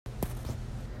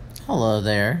Hello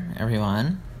there,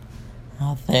 everyone.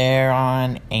 Out there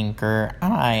on Anchor.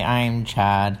 Hi, I'm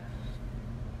Chad.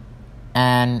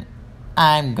 And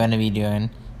I'm going to be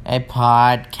doing a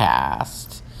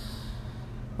podcast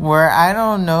where I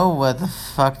don't know what the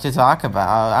fuck to talk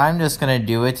about. I'm just going to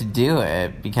do it to do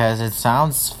it because it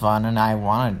sounds fun and I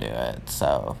want to do it.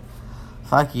 So,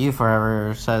 fuck you for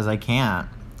whoever says I can't.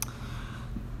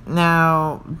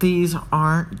 Now, these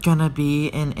aren't going to be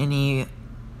in any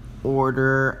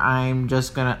order. I'm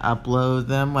just gonna upload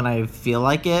them when I feel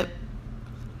like it.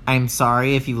 I'm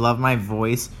sorry if you love my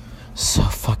voice so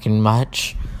fucking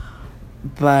much,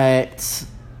 but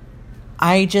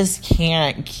I just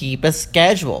can't keep a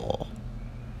schedule.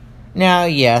 Now,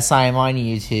 yes, I'm on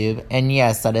YouTube, and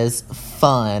yes, that is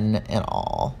fun and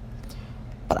all,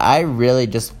 but I really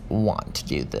just want to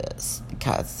do this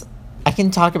because I can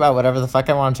talk about whatever the fuck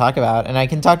I want to talk about, and I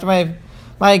can talk to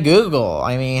my Google.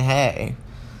 I mean, hey.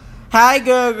 Hi,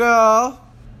 Google.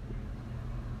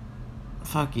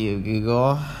 Fuck you,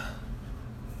 Google.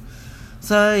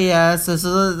 So, yes, this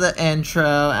is the intro.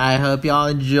 I hope y'all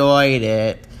enjoyed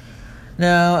it.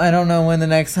 Now, I don't know when the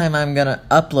next time I'm gonna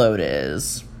upload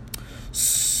is.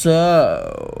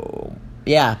 So,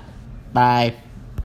 yeah. Bye.